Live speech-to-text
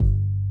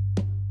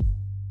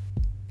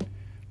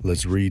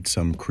Let's read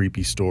some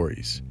creepy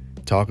stories,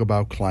 talk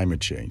about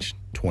climate change,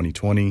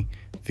 2020,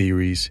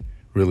 theories,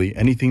 really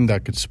anything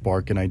that could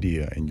spark an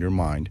idea in your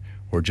mind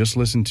or just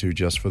listen to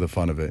just for the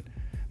fun of it.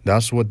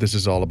 That's what this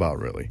is all about,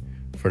 really.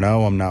 For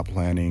now, I'm not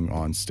planning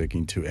on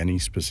sticking to any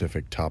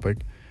specific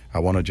topic. I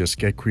want to just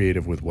get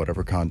creative with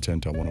whatever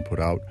content I want to put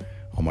out.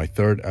 On my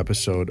third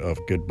episode of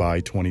Goodbye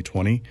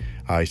 2020,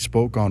 I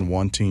spoke on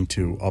wanting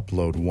to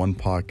upload one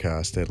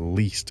podcast at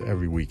least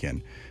every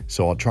weekend,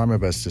 so I'll try my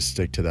best to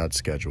stick to that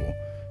schedule.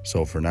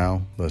 So for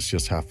now, let's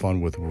just have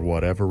fun with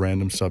whatever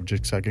random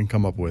subjects I can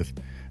come up with,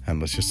 and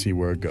let's just see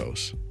where it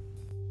goes.